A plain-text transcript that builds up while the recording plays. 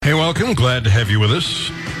Hey, welcome. Glad to have you with us.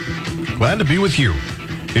 Glad to be with you.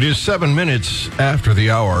 It is 7 minutes after the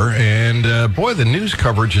hour, and boy, the news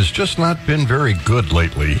coverage has just not been very good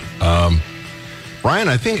lately. Brian,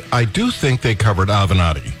 I do think they covered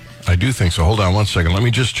Avenatti. I do think so. Hold on one second. Let me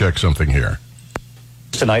just check something here.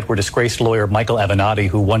 Tonight, we're disgraced lawyer Michael Avenatti,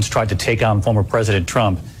 who once tried to take on former President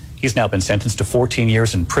Trump. He's now been sentenced to 14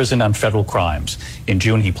 years in prison on federal crimes. In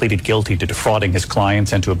June, he pleaded guilty to defrauding his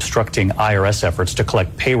clients and to obstructing IRS efforts to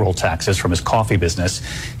collect payroll taxes from his coffee business.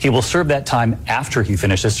 He will serve that time after he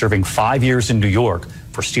finishes serving 5 years in New York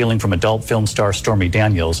for stealing from adult film star Stormy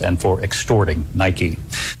Daniels and for extorting Nike.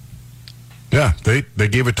 Yeah, they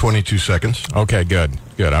gave it 22 seconds. Okay, good.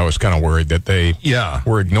 I was kind of worried that they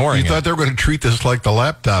were ignoring it. You thought they were going to treat this like the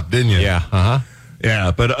laptop, didn't you? Yeah,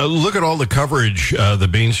 Yeah, but look at all the coverage the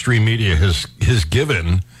mainstream media has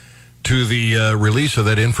given to the release of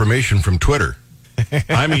that information from Twitter.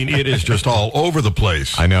 I mean, it is just all over the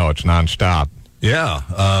place. I know, it's nonstop. Yeah,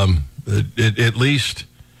 at least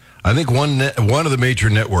I think one of the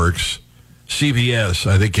major networks, CBS,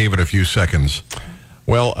 I think gave it a few seconds.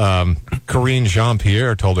 Well, Karine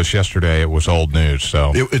Jean-Pierre told us yesterday it was old news,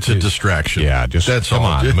 so it's a distraction. Yeah, just that's come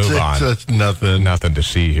all. on, move on. It's nothing to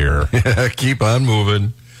see here. Yeah, keep on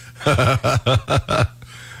moving.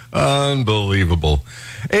 Unbelievable.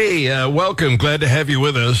 Hey, welcome. Glad to have you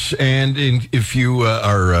with us. And if you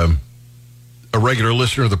are a regular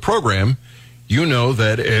listener of the program, you know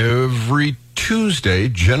that every Tuesday,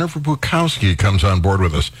 Jennifer Bukowski comes on board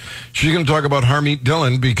with us. She's going to talk about Harmeet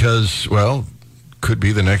Dillon because, well, could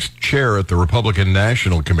be the next chair at the Republican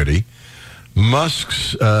National Committee.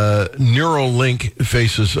 Musk's Neuralink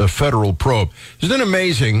faces a federal probe. Isn't it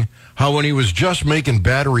amazing how when he was just making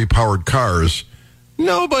battery-powered cars,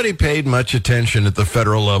 nobody paid much attention at the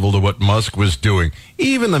federal level to what Musk was doing?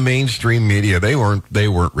 Even the mainstream media, they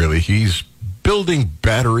weren't really. He's building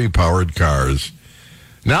battery-powered cars.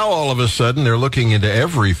 Now, all of a sudden, they're looking into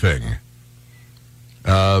everything.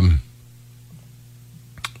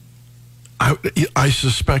 I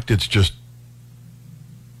suspect it's just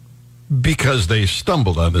because they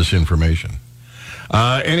stumbled on this information.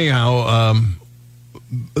 The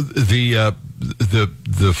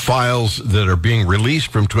files that are being released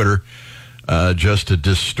from Twitter, just a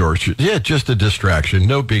distortion. Yeah, just a distraction.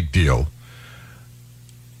 No big deal.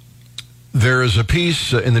 There is a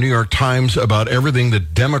piece in the New York Times about everything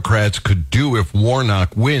that Democrats could do if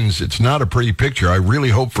Warnock wins. It's not a pretty picture. I really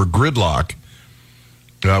hope for gridlock.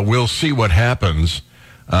 We'll see what happens.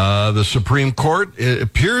 The Supreme Court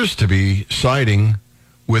appears to be siding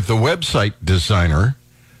with the website designer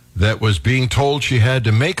that was being told she had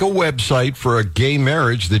to make a website for a gay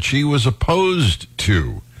marriage that she was opposed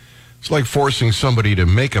to. It's like forcing somebody to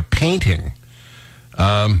make a painting.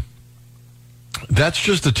 That's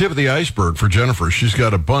just the tip of the iceberg for Jennifer. She's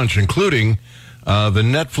got a bunch, including the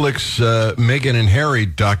Netflix Meghan and Harry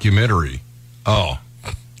documentary. Oh,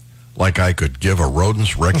 like I could give a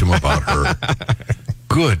rodent's rectum about her.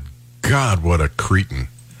 Good God, what a cretin.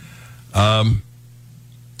 I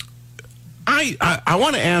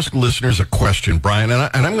want to ask listeners a question, Brian, and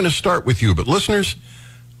I'm going to start with you. But listeners,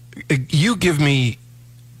 you give me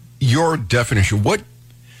your definition. What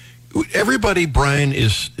everybody, Brian,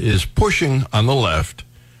 is pushing on the left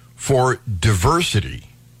for diversity.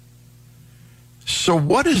 So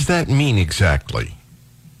what does that mean exactly?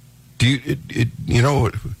 Do you know?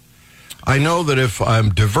 I know that if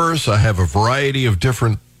I'm diverse, I have a variety of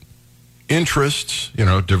different interests,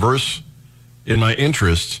 diverse in my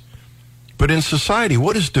interests. But in society,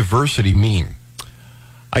 what does diversity mean?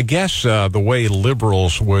 I guess the way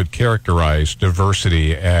liberals would characterize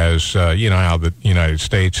diversity as, how the United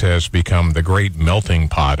States has become the great melting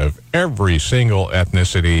pot of every single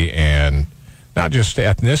ethnicity, and not just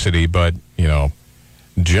ethnicity, but,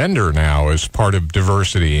 gender now is part of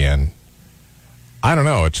diversity. And I don't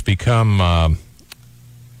know, it's become... I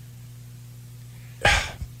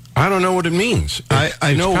don't know what it means. I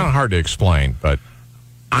know it's kind of hard to explain, but...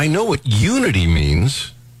 I know what unity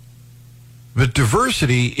means, but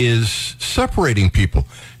diversity is separating people.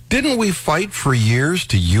 Didn't we fight for years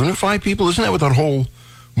to unify people? Isn't that what that whole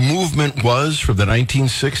movement was from the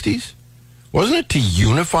 1960s? Wasn't it to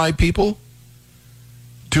unify people?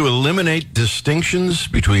 To eliminate distinctions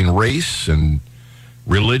between race and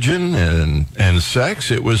religion and sex?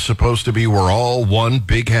 It was supposed to be we're all one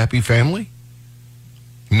big happy family?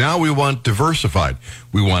 Now we want diversified.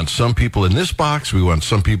 We want some people in this box. We want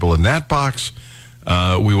some people in that box.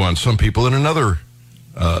 We want some people in another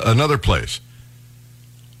place.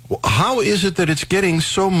 How is it that it's getting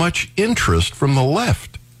so much interest from the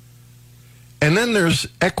left? And then there's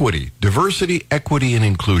equity, diversity, equity, and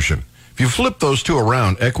inclusion. If If you flip those two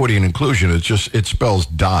around, equity and inclusion, it spells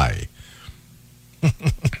die.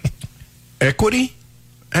 Equity?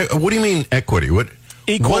 What do you mean equity?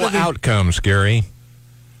 Equal outcomes, Gary.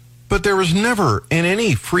 But there was never, in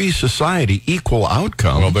any free society, equal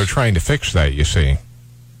outcomes. Well, they're trying to fix that, you see.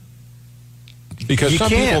 Because some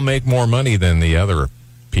people make more money than the other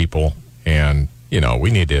people, and,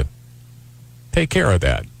 we need to take care of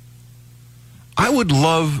that. I would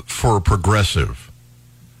love for a progressive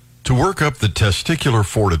to work up the testicular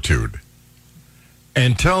fortitude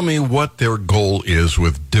and tell me what their goal is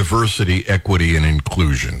with diversity, equity, and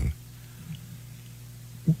inclusion.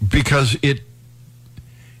 Because it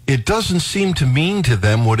doesn't seem to mean to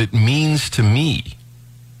them what it means to me.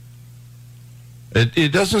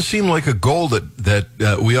 It doesn't seem like a goal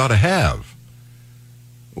that we ought to have.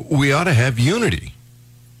 We ought to have unity.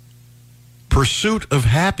 Pursuit of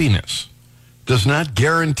happiness does not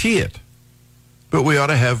guarantee it, but we ought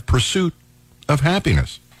to have pursuit of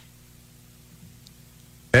happiness.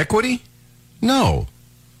 Equity? No.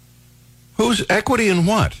 Who's equity in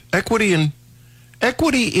what? Equity in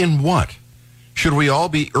what? Should we all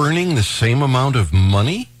be earning the same amount of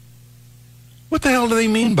money? What the hell do they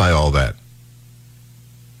mean by all that?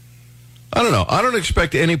 I don't know. I don't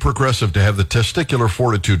expect any progressive to have the testicular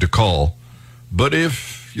fortitude to call, but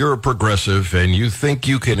if you're a progressive and you think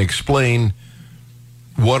you can explain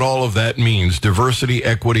what all of that means, diversity,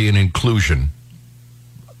 equity, and inclusion,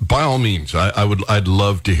 by all means, I'd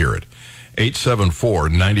love to hear it.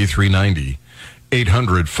 874-9390,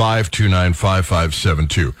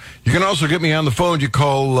 800-529-5572. You can also get me on the phone. You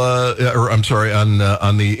call, on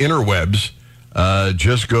the interwebs.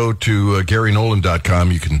 Just go to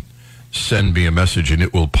GaryNolan.com. You can send me a message and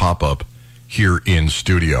it will pop up here in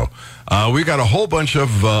studio. We got a whole bunch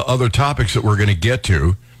of other topics that we're going to get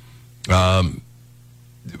to.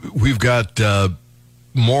 We've got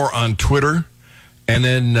more on Twitter, and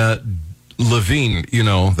then Levine,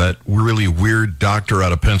 that really weird doctor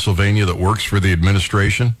out of Pennsylvania that works for the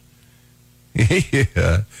administration.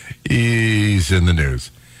 Yeah, he's in the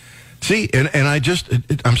news. See, and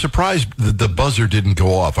I'm surprised the buzzer didn't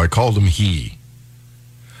go off. I called him he.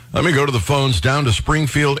 Let me go to the phones down to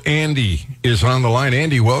Springfield. Andy is on the line.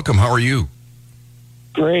 Andy, welcome. How are you?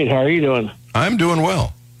 Great. How are you doing? I'm doing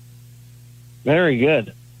well. Very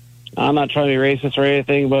good. I'm not trying to be racist or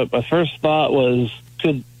anything, but my first thought was,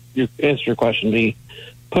 could you answer your question, B?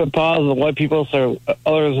 Put a pause on white people so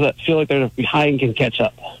others that feel like they're behind can catch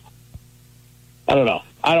up. I don't know.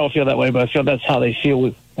 I don't feel that way, but I feel that's how they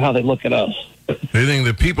feel, how they look at us. They think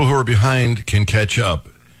the people who are behind can catch up.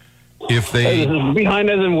 If they behind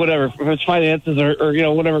us in whatever, if it's finances or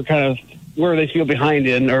whatever kind of where they feel behind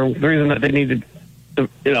in, or the reason that they need to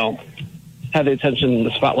have the attention, the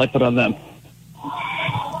spotlight put on them.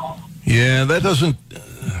 Yeah, that doesn't.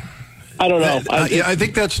 I don't know. I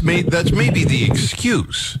think that's maybe the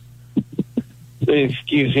excuse. The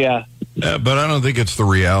excuse, yeah. But I don't think it's the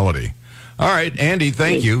reality. All right, Andy,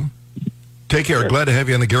 thank you. Take care. Sure. Glad to have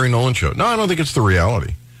you on the Gary Nolan Show. No, I don't think it's the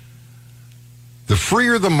reality. The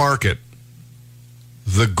freer the market,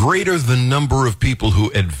 the greater the number of people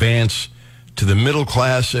who advance to the middle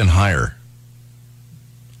class and higher.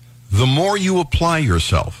 The more you apply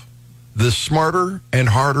yourself, the smarter and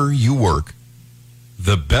harder you work,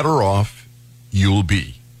 the better off you'll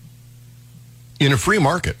be. In a free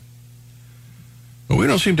market. But we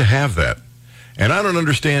don't seem to have that. And I don't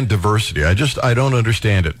understand diversity. I don't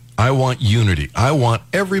understand it. I want unity. I want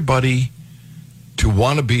everybody to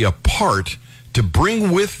want to be a part, to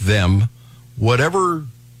bring with them whatever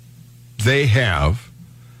they have.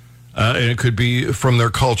 And it could be from their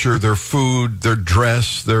culture, their food, their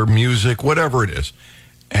dress, their music, whatever it is.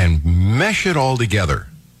 And mesh it all together.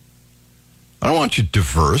 I don't want you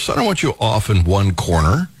diverse. I don't want you off in one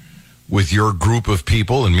corner with your group of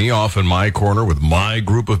people and me off in my corner with my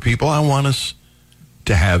group of people. I want us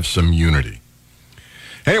to have some unity.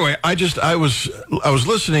 Anyway, I was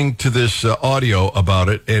listening to this audio about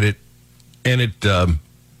it, and it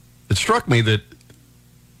struck me that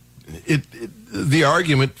the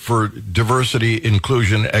argument for diversity,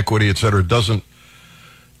 inclusion, equity, etc. doesn't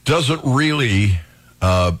really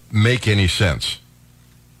make any sense.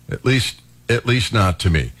 At least not to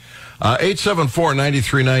me.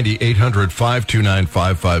 874-9390,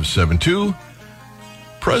 800-529-5572.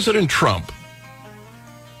 President Trump.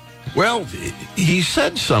 Well, he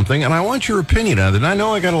said something, and I want your opinion on it. And I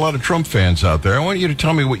know I got a lot of Trump fans out there. I want you to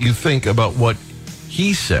tell me what you think about what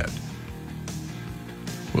he said.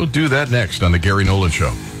 We'll do that next on the Gary Nolan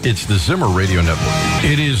Show. It's the Zimmer Radio Network.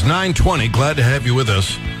 It is 9:20. Glad to have you with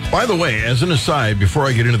us. By the way, as an aside, before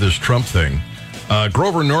I get into this Trump thing,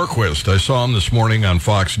 Grover Norquist, I saw him this morning on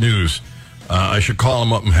Fox News. I should call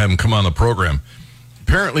him up and have him come on the program.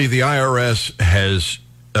 Apparently, the IRS has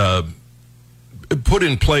put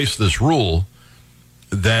in place this rule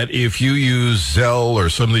that if you use Zelle or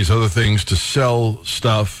some of these other things to sell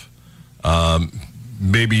stuff,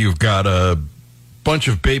 maybe you've got a bunch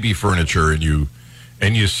of baby furniture and you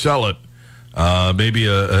sell it, maybe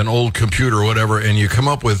an old computer or whatever, and you come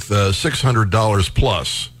up with $600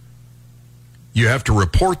 plus, you have to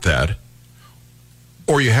report that,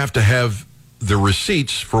 or you have to have the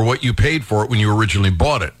receipts for what you paid for it when you originally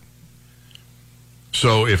bought it.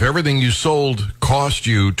 So if everything you sold cost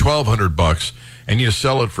you $1,200 and you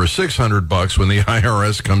sell it for $600 when the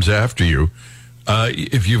IRS comes after you,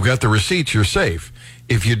 if you've got the receipts, you're safe.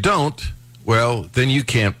 If you don't, well, then you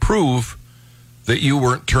can't prove that you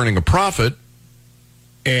weren't turning a profit,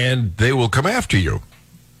 and they will come after you.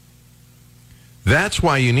 That's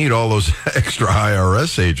why you need all those extra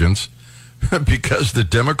IRS agents, because the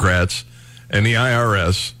Democrats and the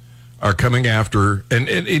IRS are coming after, and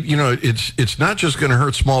it's not just going to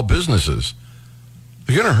hurt small businesses.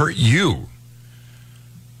 They're going to hurt you.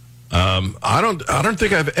 I don't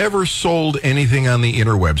think I've ever sold anything on the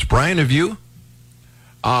interwebs. Brian, have you?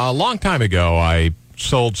 A long time ago, I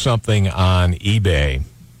sold something on eBay,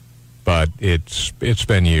 but it's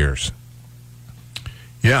been years.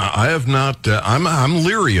 Yeah, I have not. I'm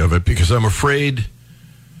leery of it because I'm afraid,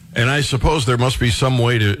 and I suppose there must be some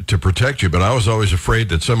way to protect you, but I was always afraid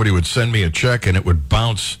that somebody would send me a check and it would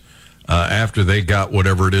bounce after they got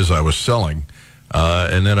whatever it is I was selling,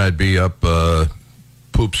 and then I'd be up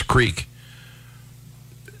Poops Creek.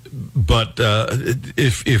 But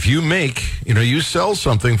if you you sell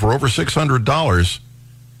something for over $600,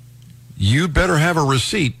 you better have a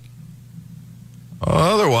receipt.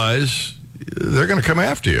 Otherwise, they're going to come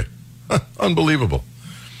after you. Unbelievable.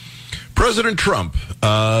 President Trump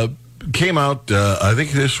came out, I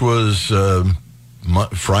think this was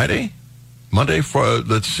Friday? Monday?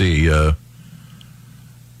 Let's see.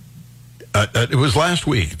 It was last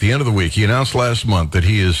week, the end of the week. He announced last month that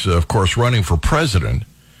he is, of course, running for president.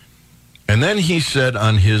 And then he said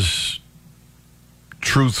on his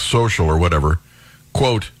Truth Social or whatever,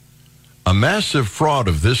 quote, "A massive fraud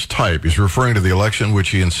of this type," he's referring to the election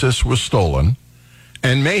which he insists was stolen,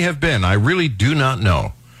 and may have been, I really do not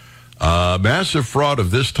know. Massive fraud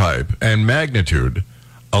of this type and magnitude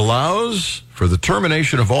allows for the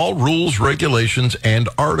termination of all rules, regulations, and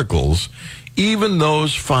articles, even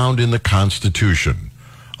those found in the Constitution.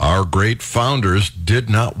 Our great founders did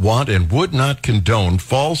not want and would not condone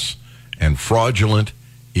false and fraudulent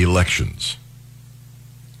elections.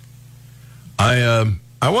 I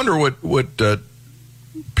wonder what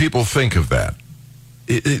people think of that.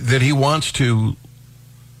 That he wants to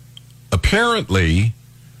apparently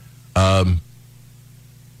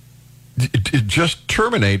just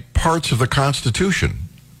terminate parts of the Constitution.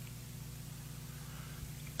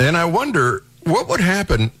 And I wonder what would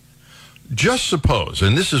happen, just suppose,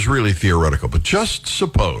 and this is really theoretical, but just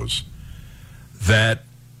suppose that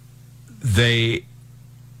they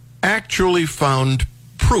actually found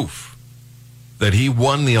proof that he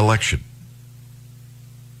won the election.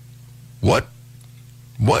 What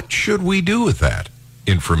should we do with that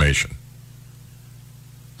information?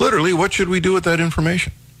 Literally, what should we do with that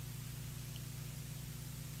information?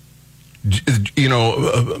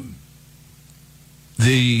 The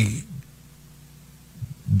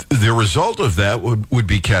result of that would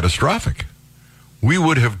be catastrophic. We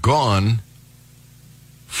would have gone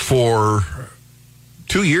for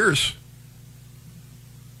 2 years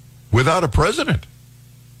without a president.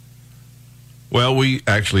 Well, we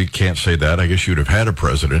actually can't say that. I guess you'd have had a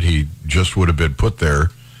president. He just would have been put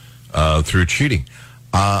there through cheating.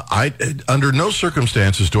 Under no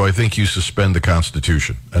circumstances do I think you suspend the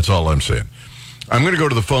Constitution. That's all I'm saying. I'm going to go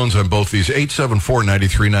to the phones on both these.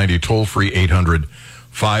 874-9390, toll-free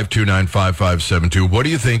 800-529-5572. What do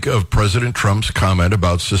you think of President Trump's comment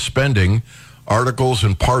about suspending articles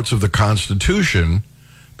and parts of the Constitution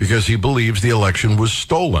because he believes the election was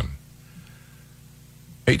stolen?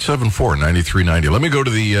 874-9390. Let me go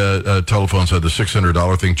to the telephones on the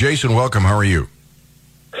 $600 thing. Jason, welcome. How are you?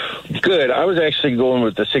 Good. I was actually going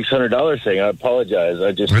with the $600 thing. I apologize.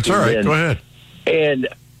 It's all right. Go ahead. And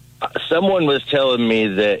someone was telling me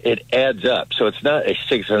that it adds up. So it's not a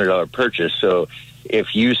 $600 purchase. So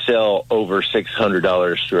if you sell over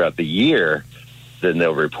 $600 throughout the year, then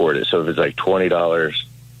they'll report it. So if it's like $20,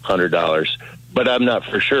 $100, but I'm not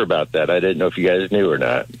for sure about that. I didn't know if you guys knew or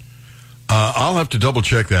not. I'll have to double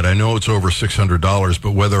check that. I know it's over $600,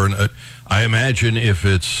 but whether or not, I imagine if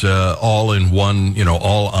it's all in one,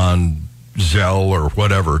 all on Zelle or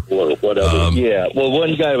whatever. Or whatever. Yeah. Well,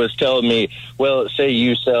 one guy was telling me, well, say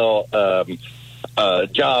you sell a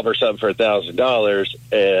job or something for $1,000,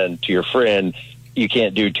 and to your friend, you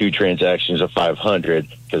can't do 2 transactions of $500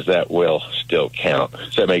 because that will still count.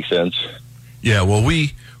 Does that make sense? Yeah. Well,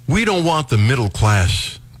 we don't want the middle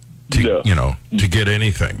class to to get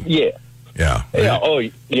anything. Yeah. Yeah. Yeah. Oh,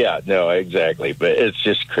 yeah. No, exactly. But it's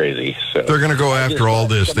just crazy. So They're going to go after all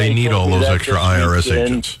this. They need all those extra IRS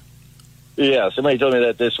agents. Yeah. Somebody told me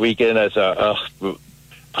that this weekend. I thought, oh,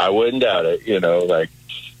 I wouldn't doubt it.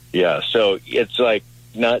 Yeah. So it's like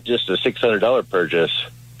not just a $600 purchase,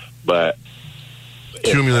 but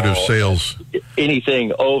Cumulative sales.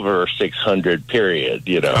 Anything over 600, period.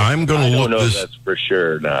 I'm going to look I don't know this. if that's for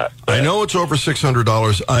sure or not. I know it's over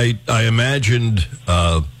 $600. I imagined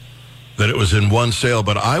that it was in one sale,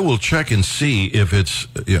 but I will check and see if it's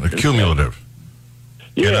cumulative.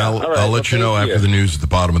 Yeah, and I'll let you know after the news at the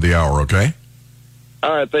bottom of the hour, okay?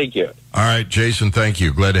 All right, thank you. All right, Jason, thank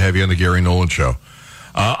you. Glad to have you on the Gary Nolan Show.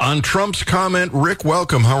 On Trump's comment, Rick,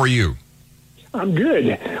 welcome. How are you? I'm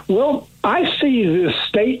good. Well, I see this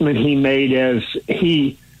statement he made as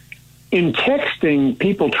in texting,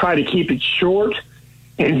 people try to keep it short,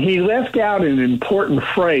 and he left out an important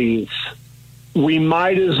phrase. We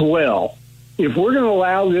might as well. If we're going to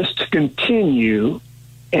allow this to continue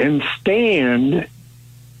and stand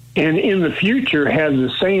and in the future have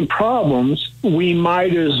the same problems, we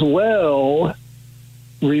might as well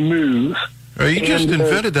remove. You just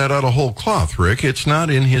invented that out of whole cloth, Rick. It's not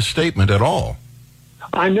in his statement at all.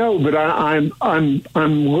 I know, but I'm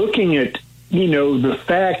looking at the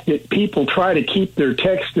fact that people try to keep their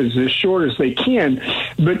text as short as they can.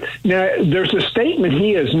 But now there's a statement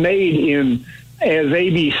he has made as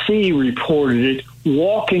ABC reported it,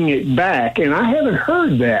 walking it back, and I haven't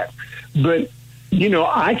heard that. But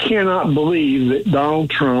I cannot believe that Donald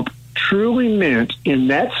Trump truly meant in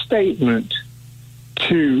that statement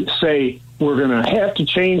to say we're going to have to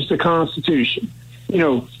change the Constitution.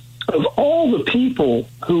 Of all the people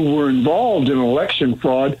who were involved in election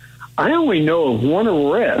fraud, I only know of one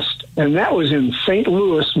arrest, and that was in St.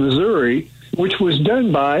 Louis, Missouri, which was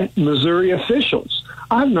done by Missouri officials.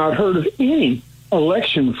 I've not heard of any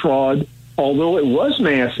election fraud, although it was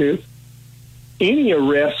massive, any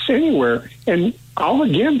arrests anywhere. And I'll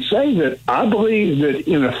again say that I believe that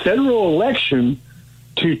in a federal election,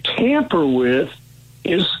 to tamper with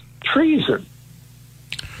is treason.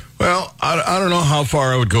 Well, I don't know how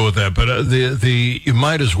far I would go with that, but the you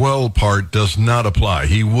might as well part does not apply.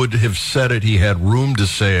 He would have said it. He had room to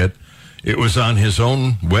say it. It was on his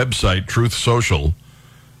own website, Truth Social.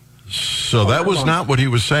 So that was not what he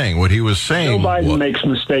was saying. What he was saying Joe Biden makes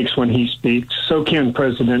mistakes when he speaks. So can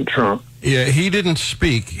President Trump. Yeah, he didn't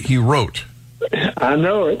speak. He wrote. I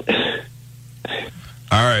know it.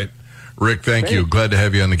 All right. Rick, thank you. Glad to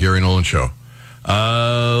have you on the Gary Nolan Show.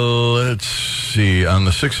 Let's see. On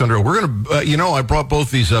the 600, we're going to, I brought both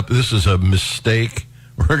these up. This is a mistake.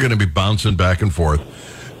 We're going to be bouncing back and forth.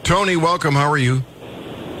 Tony, welcome. How are you?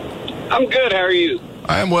 I'm good. How are you?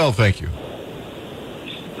 I am well, thank you.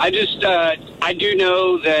 I do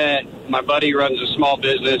know that my buddy runs a small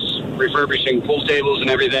business refurbishing pool tables and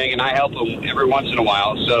everything, and I help him every once in a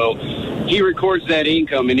while. So he records that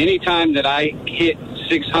income, and any time that I hit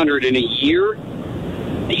 600 in a year,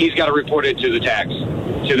 he's got to report it to the tax,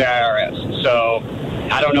 to the IRS. So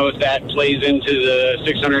I don't know if that plays into the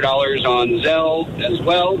 $600 on Zelle as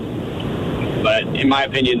well, but in my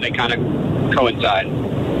opinion, they kind of coincide.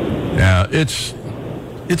 Yeah, it's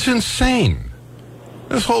insane.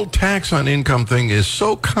 This whole tax on income thing is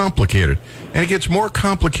so complicated, and it gets more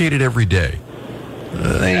complicated every day.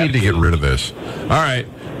 They need to get rid of this. All right.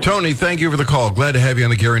 Tony, thank you for the call. Glad to have you on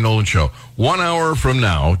the Gary Nolan Show. 1 hour from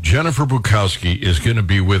now, Jennifer Bukowski is going to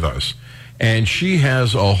be with us, and she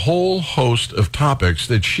has a whole host of topics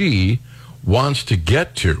that she wants to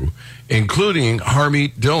get to, including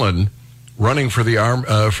Harmeet Dillon running for the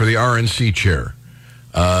RNC chair.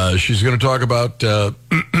 She's going to talk about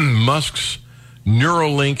Musk's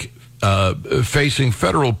Neuralink facing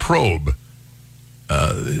federal probe.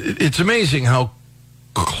 It's amazing how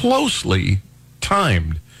closely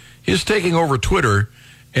timed his taking over Twitter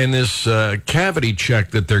and this cavity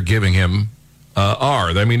check that they're giving him are.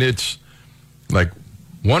 I mean, it's like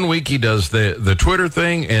 1 week he does the Twitter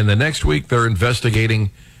thing, and the next week they're investigating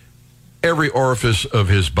every orifice of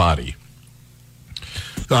his body.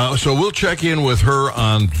 So we'll check in with her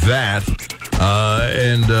on that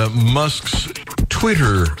and Musk's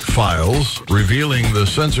Twitter files revealing the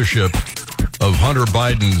censorship of Hunter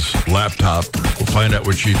Biden's laptop. We'll find out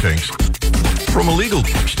what she thinks from a legal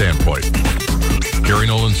standpoint. Gary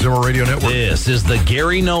Nolan Zimmer Radio Network. This is the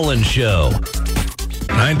Gary Nolan Show.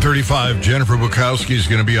 9:35. Jennifer Bukowski is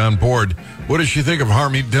going to be on board. What does she think of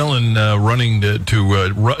Harmeet Dillon running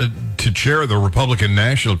to chair the Republican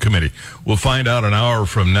National Committee? We'll find out an hour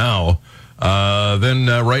from now. Then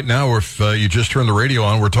right now, if you just turned the radio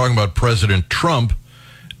on, we're talking about President Trump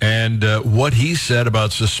and what he said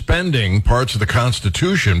about suspending parts of the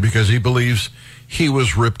Constitution because he believes he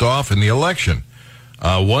was ripped off in the election.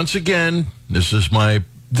 Once again, this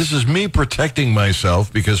is me protecting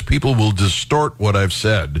myself because people will distort what I've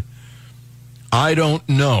said. I don't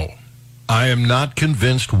know. I am not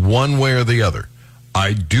convinced one way or the other.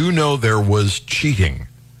 I do know there was cheating.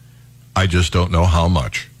 I just don't know how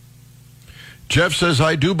much. Jeff says,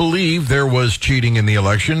 I do believe there was cheating in the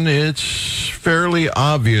election. It's fairly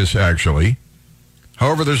obvious, actually.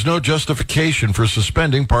 However, there's no justification for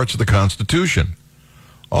suspending parts of the Constitution.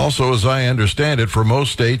 Also, as I understand it, for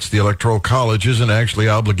most states, the Electoral College isn't actually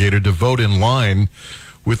obligated to vote in line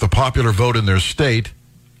with the popular vote in their state.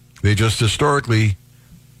 They just historically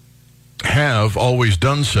have always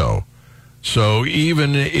done so. So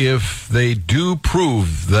even if they do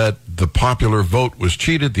prove that the popular vote was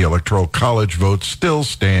cheated, the Electoral College vote still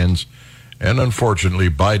stands, and unfortunately,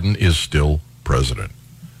 Biden is still president.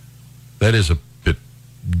 That is a bit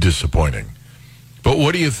disappointing. But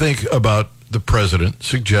what do you think about the president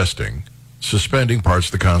suggesting suspending parts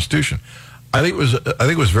of the Constitution? I think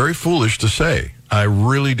it was very foolish to say. I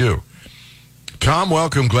really do. Tom,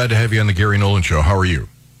 welcome. Glad to have you on the Gary Nolan Show. How are you?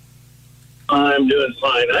 I'm doing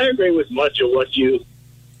fine. I agree with much of what you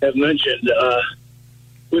have mentioned.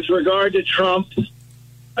 With regard to Trump,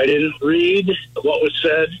 I didn't read what was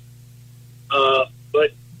said,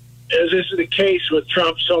 but as is the case with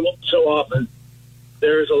Trump so often,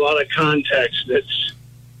 there is a lot of context that's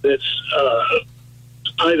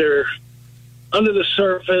either under the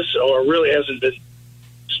surface or really hasn't been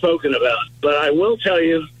spoken about. But I will tell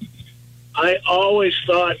you, I always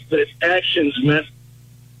thought that actions meant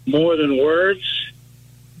more than words.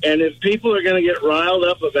 And if people are going to get riled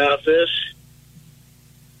up about this,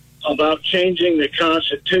 about changing the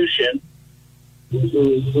Constitution,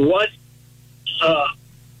 why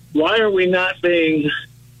are we not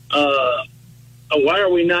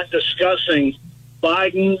discussing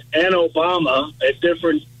Biden and Obama at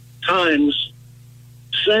different times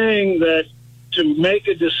saying that to make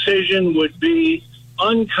a decision would be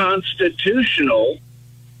unconstitutional?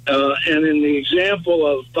 And in the example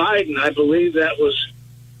of Biden, I believe that was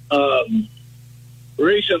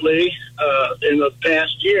recently in the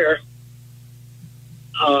past year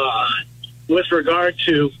with regard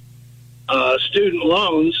to student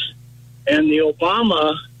loans and the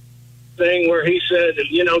Obama thing where he said,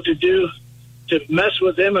 to mess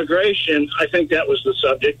with immigration, I think that was the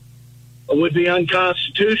subject, would be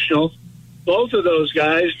unconstitutional. Both of those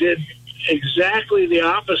guys did exactly the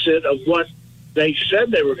opposite of what they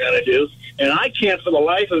said they were going to do. And I can't for the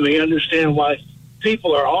life of me understand why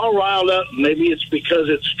people are all riled up. Maybe it's because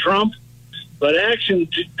it's Trump, but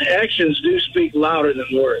actions do speak louder than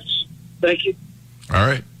words. Thank you. All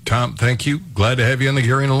right, Tom, thank you. Glad to have you on the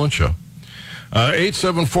Gary Nolan Show.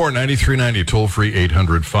 874-9390, toll free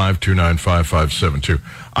 800-529-5572.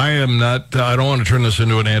 I don't want to turn this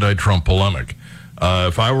into an anti-Trump polemic.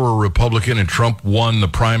 If I were a Republican and Trump won the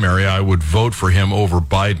primary, I would vote for him over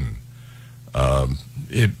Biden.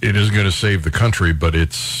 It isn't going to save the country, but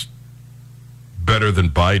it's better than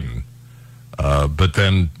Biden. But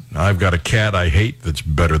then I've got a cat I hate that's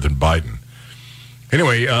better than Biden.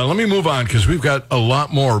 Anyway, let me move on because we've got a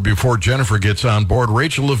lot more before Jennifer gets on board.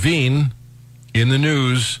 Rachel Levine in the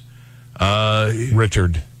news.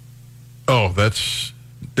 Richard. Oh, that's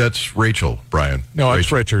Rachel, Brian. No,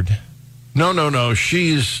 it's Richard. No.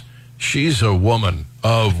 She's a woman,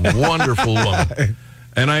 a wonderful woman.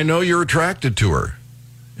 And I know you're attracted to her.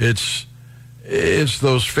 It's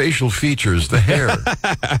those facial features, the hair.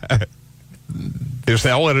 Is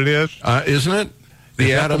that what it is? Isn't it?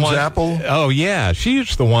 The Adam's apple? Oh, yeah.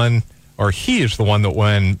 She's the one, or he is the one that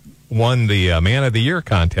won the Man of the Year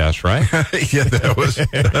contest, right? Yeah, that was.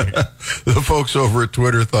 The folks over at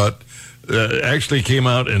Twitter actually came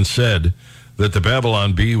out and said that the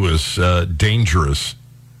Babylon Bee was dangerous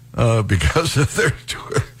because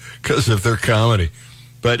of their comedy.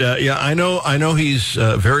 But yeah, I know he's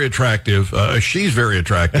very attractive. She's very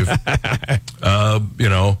attractive.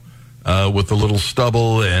 With the little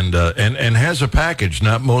stubble and has a package.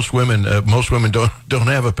 Not most women. Most women don't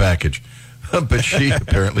have a package, but she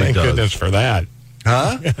apparently Thank does. Goodness for that.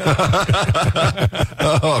 Huh?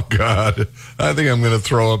 Oh God! I think I'm going to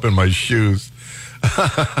throw up in my shoes.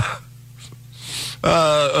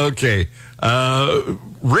 Okay.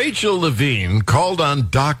 Rachel Levine called on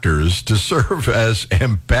doctors to serve as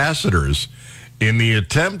ambassadors in the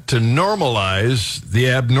attempt to normalize the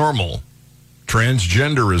abnormal,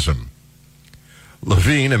 transgenderism.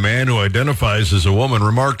 Levine, a man who identifies as a woman,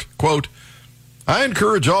 remarked, quote, "I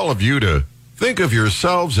encourage all of you to think of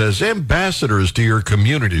yourselves as ambassadors to your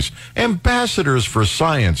communities, ambassadors for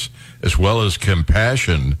science, as well as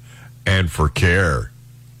compassion and for care."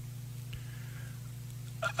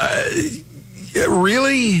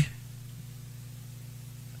 Really?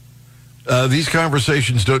 These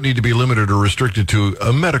conversations don't need to be limited or restricted to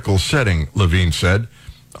a medical setting, Levine said.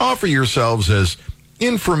 Offer yourselves as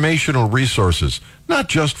informational resources, not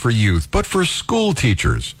just for youth, but for school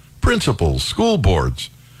teachers, principals, school boards,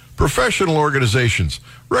 professional organizations,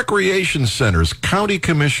 recreation centers, county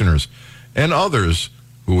commissioners, and others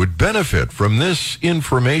who would benefit from this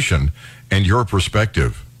information and your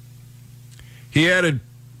perspective. He added,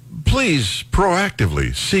 please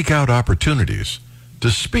proactively seek out opportunities to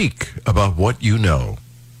speak about what you know.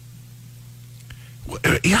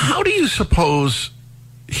 How do you suppose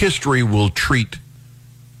history will treat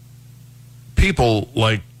people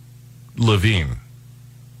like Levine?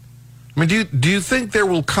 I mean, do you think there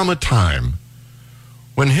will come a time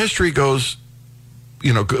when history goes,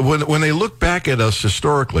 you know, when they look back at us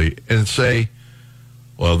historically and say,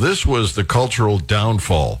 well, this was the cultural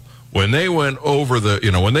downfall, when they went over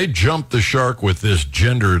when they jumped the shark with this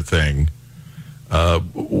gender thing,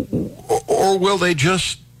 or will they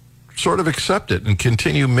just sort of accept it and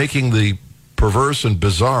continue making the perverse and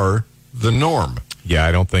bizarre the norm? Yeah,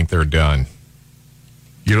 I don't think they're done.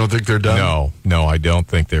 You don't think they're done? No, I don't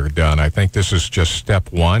think they're done. I think this is just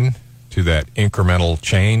step one to that incremental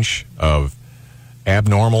change of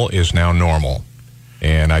abnormal is now normal.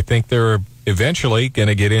 And I think they're eventually going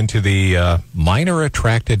to get into the minor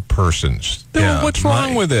attracted persons. Yeah, what's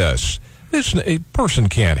wrong with this? This person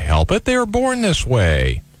can't help it. They're born this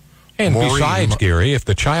way. And Maureen, besides, Gary, if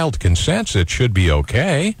the child consents, it should be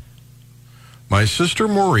okay. My sister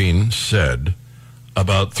Maureen said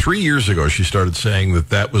about 3 years ago, she started saying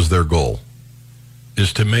that was their goal,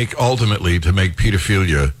 is ultimately to make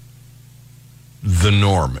pedophilia the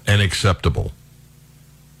norm and acceptable.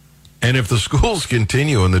 And if the schools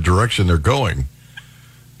continue in the direction they're going,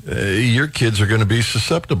 your kids are going to be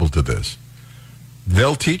susceptible to this.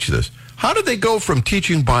 They'll teach this. How did they go from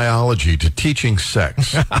teaching biology to teaching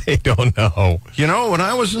sex? I don't know. You know, when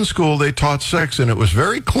I was in school, they taught sex, and it was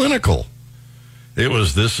very clinical. It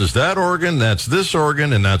was, this is that organ, that's this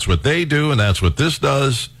organ, and that's what they do, and that's what this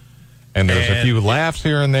does. And there's a few laughs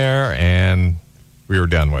here and there, and we were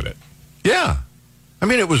done with it. Yeah. I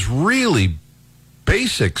mean, it was really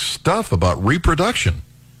basic stuff about reproduction.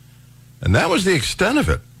 And that was the extent of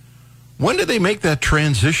it. When did they make that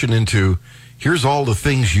transition into, here's all the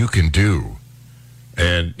things you can do?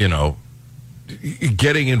 And, you know,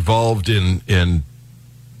 getting involved in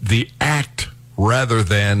the act rather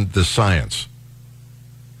than the science.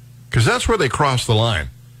 Because that's where they cross the line.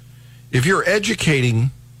 If you're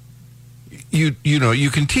educating, you know, you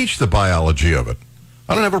can teach the biology of it.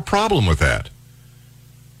 I don't have a problem with that.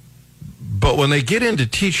 But when they get into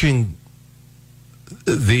teaching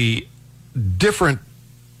the different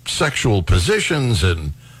sexual positions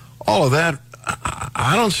and all of that,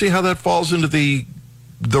 I don't see how that falls into the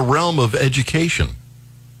realm of education.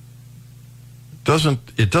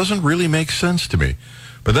 It doesn't really make sense to me.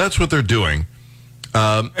 But that's what they're doing.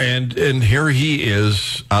 And here he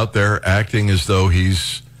is out there acting as though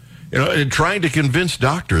he's, you know, and trying to convince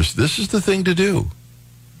doctors this is the thing to do.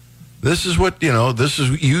 This is what, you know,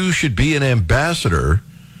 you should be an ambassador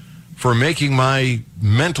for making my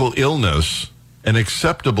mental illness an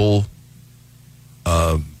acceptable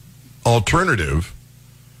alternative.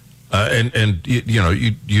 And you know,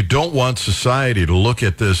 you don't want society to look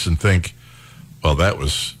at this and think, well,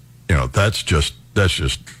 that's just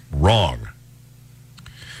wrong.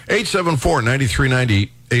 874-9390,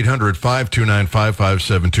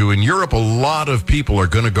 800-529-5572. In Europe, a lot of people are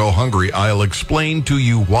going to go hungry. I'll explain to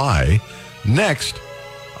you why next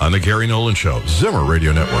on the Gary Nolan Show, Zimmer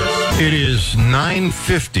Radio Network. It is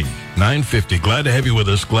 9:50. Glad to have you with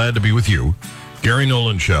us. Glad to be with you. Gary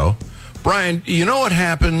Nolan Show. Brian, you know what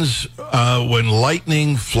happens when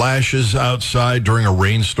lightning flashes outside during a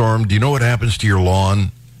rainstorm? Do you know what happens to your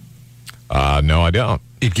lawn? No, I don't.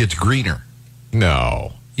 It gets greener.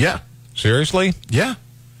 No. Yeah. Seriously? Yeah.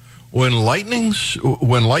 When lightning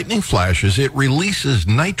flashes, it releases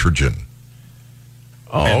nitrogen.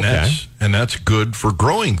 Oh, okay. And that's good for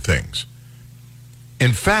growing things.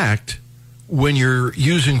 In fact, when you're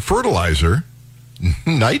using fertilizer,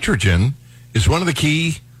 nitrogen is one of the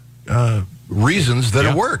key reasons that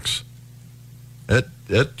it works.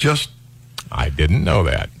 I didn't know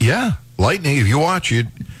that. Yeah, lightning, if you watch it,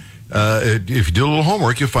 if you do a little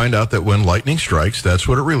homework, you'll find out that when lightning strikes, that's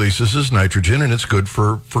what it releases is nitrogen, and it's good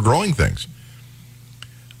for growing things.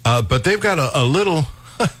 But they've got a little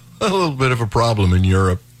bit of a problem in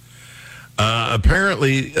Europe.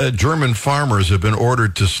 Apparently, German farmers have been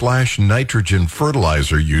ordered to slash nitrogen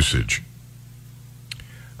fertilizer usage.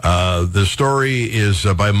 The story is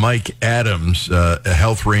by Mike Adams, a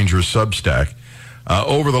Health Ranger Substack.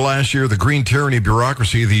 Over the last year, the green tyranny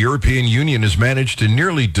bureaucracy of the European Union has managed to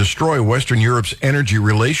nearly destroy Western Europe's energy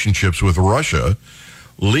relationships with Russia,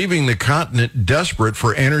 leaving the continent desperate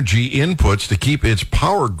for energy inputs to keep its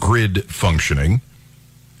power grid functioning.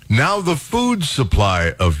 Now the food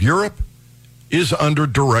supply of Europe is under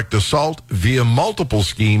direct assault via multiple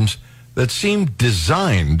schemes that seem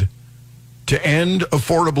designed to end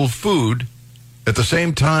affordable food. At the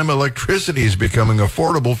same time, electricity is becoming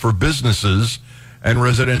affordable for businesses and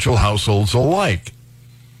residential households alike.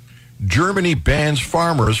 Germany bans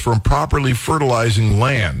farmers from properly fertilizing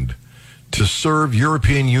land to serve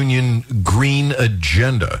European Union green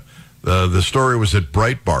agenda. The story was at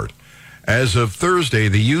Breitbart. As of Thursday,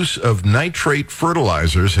 the use of nitrate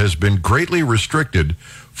fertilizers has been greatly restricted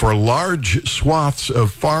for large swaths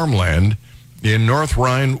of farmland in North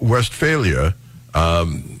Rhine-Westphalia,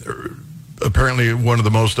 apparently one of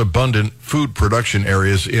the most abundant food production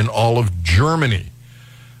areas in all of Germany.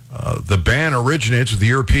 The ban originates with the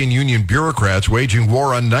European Union bureaucrats waging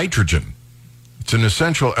war on nitrogen. It's an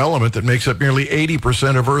essential element that makes up nearly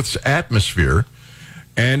 80% of Earth's atmosphere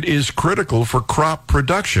and is critical for crop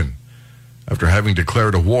production. After having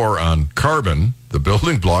declared a war on carbon, the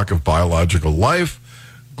building block of biological life,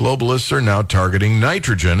 globalists are now targeting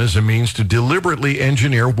nitrogen as a means to deliberately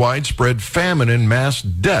engineer widespread famine and mass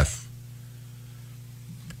death.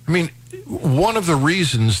 I mean, one of the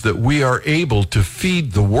reasons that we are able to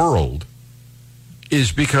feed the world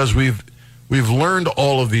is because we've learned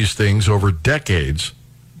all of these things over decades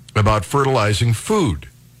about fertilizing food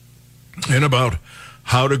and about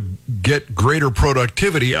how to get greater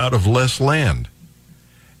productivity out of less land.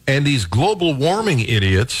 And these global warming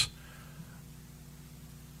idiots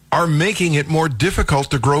are making it more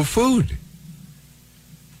difficult to grow food.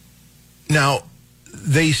 Now,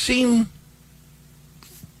 they seem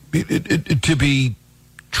to be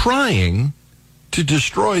trying to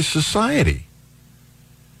destroy society.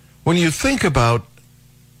 When you think about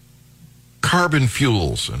carbon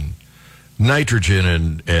fuels and nitrogen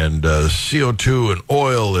and CO2 and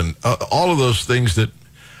oil and all of those things that,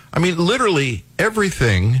 I mean, literally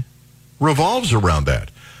everything revolves around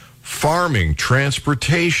that. Farming,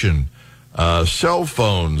 transportation, cell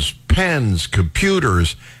phones, pens,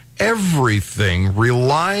 computers, everything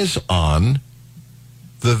relies on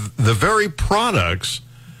the very products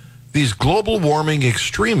these global warming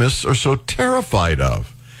extremists are so terrified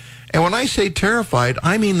of. And when I say terrified,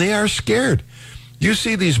 I mean they are scared. You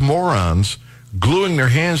see these morons gluing their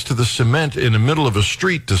hands to the cement in the middle of a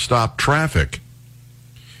street to stop traffic.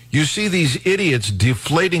 You see these idiots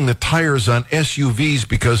deflating the tires on SUVs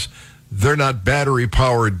because they're not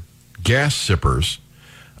battery-powered gas sippers.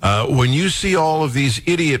 When you see all of these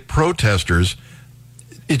idiot protesters,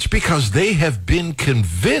 it's because they have been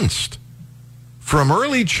convinced from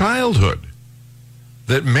early childhood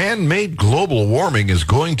that man-made global warming is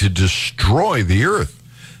going to destroy the earth.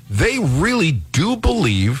 They really do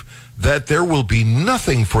believe that there will be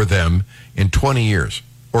nothing for them in 20 years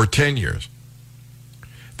or 10 years.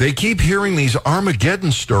 They keep hearing these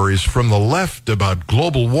Armageddon stories from the left about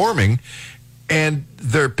global warming, and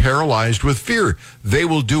they're paralyzed with fear. They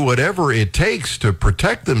will do whatever it takes to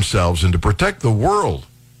protect themselves and to protect the world.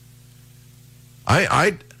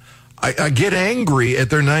 I get angry at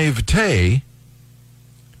their naivete,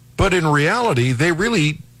 but in reality, they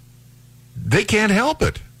can't help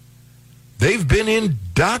it. They've been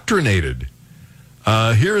indoctrinated.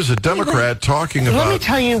 Here's a Democrat talking about... Let me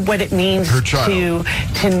tell you what it means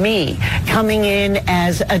to me, coming in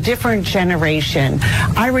as a different generation.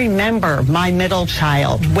 I remember my middle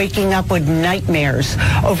child waking up with nightmares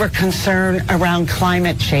over concern around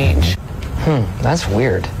climate change. That's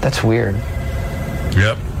weird. That's weird.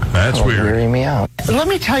 Yep, that's weird. Weirding me out. Let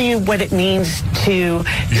me tell you what it means to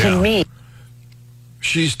me.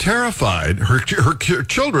 She's terrified. Her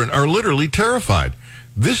children are literally terrified.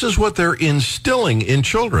 This is what they're instilling in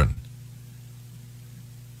children.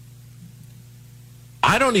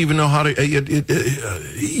 I don't even know how to...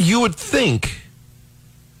 you would think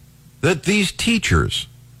that these teachers,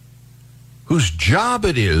 whose job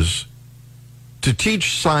it is to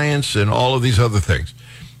teach science and all of these other things,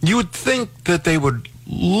 you would think that they would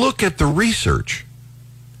look at the research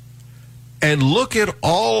and look at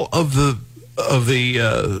all of the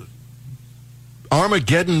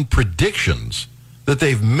Armageddon predictions that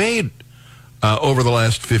they've made over the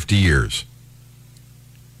last 50 years.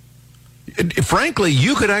 Frankly,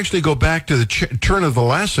 you could actually go back to the turn of the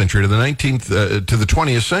last century, to the 19th, to the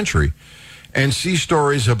 20th century, and see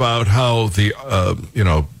stories about how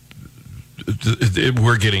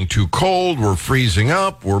we're getting too cold, we're freezing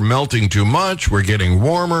up, we're melting too much, we're getting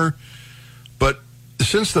warmer. But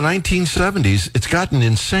since the 1970s, it's gotten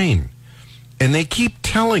insane. And they keep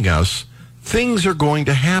telling us things are going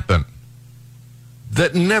to happen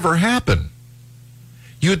that never happen.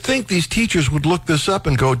 You'd think these teachers would look this up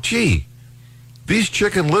and go, gee, these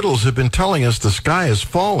Chicken Littles have been telling us the sky is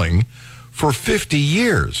falling for 50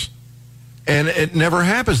 years. And it never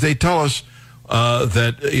happens. They tell us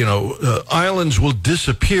that, islands will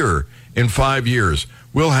disappear in 5 years.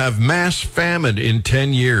 We'll have mass famine in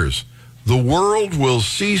 10 years. The world will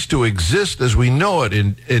cease to exist as we know it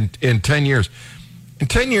in 10 years. And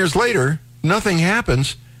 10 years later, nothing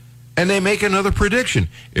happens, and they make another prediction.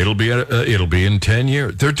 It'll be in 10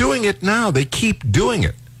 years. They're doing it now. They keep doing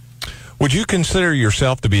it. Would you consider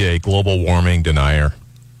yourself to be a global warming denier?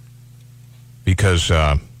 Because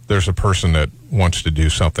there's a person that wants to do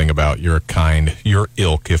something about your kind, your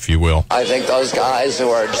ilk, if you will. I think those guys who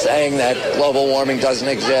are saying that global warming doesn't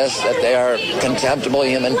exist, that they are contemptible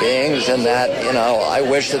human beings, and that, I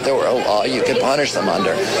wish that there were a law you could punish them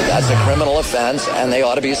under. That's a criminal offense, and they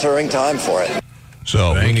ought to be serving time for it.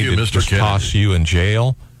 So we need to just toss you in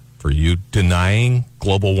jail for you denying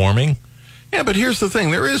global warming? Yeah, but here's the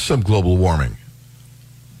thing. There is some global warming.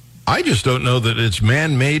 I just don't know that it's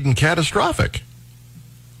man-made and catastrophic.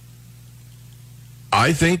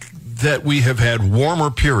 I think that we have had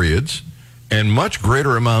warmer periods and much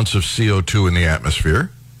greater amounts of CO2 in the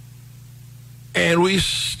atmosphere. And we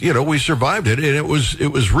survived it. And it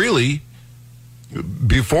was really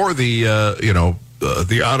before the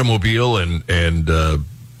automobile and the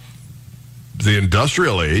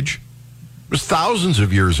industrial age. It was thousands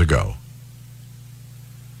of years ago.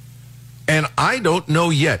 And I don't know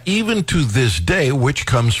yet, even to this day, which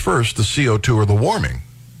comes first, the CO2 or the warming.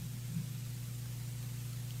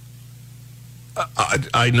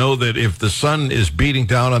 I know that if the sun is beating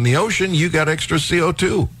down on the ocean, you got extra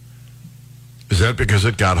CO2. Is that because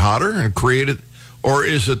it got hotter and created, or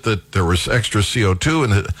is it that there was extra CO2?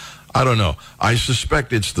 And I don't know. I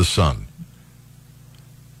suspect it's the sun.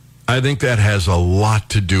 I think that has a lot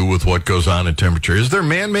to do with what goes on in temperature. Is there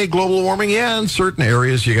man-made global warming? Yeah, in certain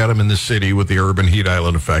areas. You got them in the city with the urban heat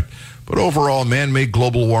island effect. But overall, man-made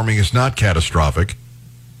global warming is not catastrophic.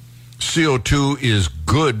 CO2 is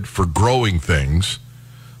good for growing things.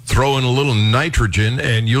 Throw in a little nitrogen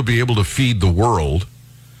and you'll be able to feed the world.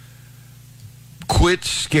 Quit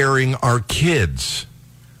scaring our kids.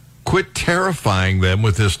 Quit terrifying them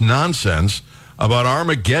with this nonsense about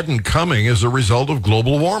Armageddon coming as a result of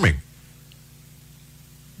global warming.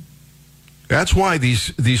 That's why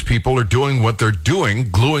these people are doing what they're doing,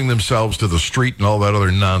 gluing themselves to the street and all that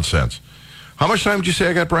other nonsense. How much time did you say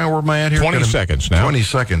I got, Brian? Where am I at here? 20 seconds now. 20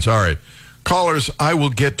 seconds. All right. Callers, I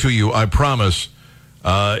will get to you, I promise,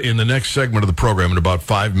 in the next segment of the program in about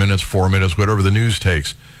 5 minutes, 4 minutes, whatever the news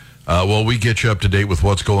takes. We get you up to date with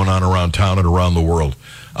what's going on around town and around the world.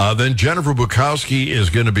 Then Jennifer Bukowski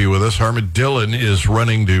is going to be with us. Harman Dillon is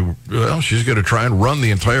she's going to try and run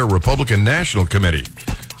the entire Republican National Committee.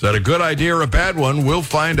 Is that a good idea or a bad one? We'll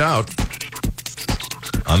find out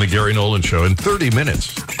on the Gary Nolan Show in 30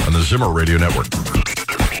 minutes on the Zimmer Radio Network.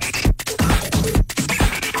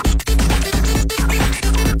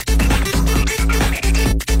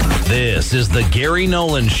 This is the Gary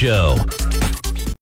Nolan Show.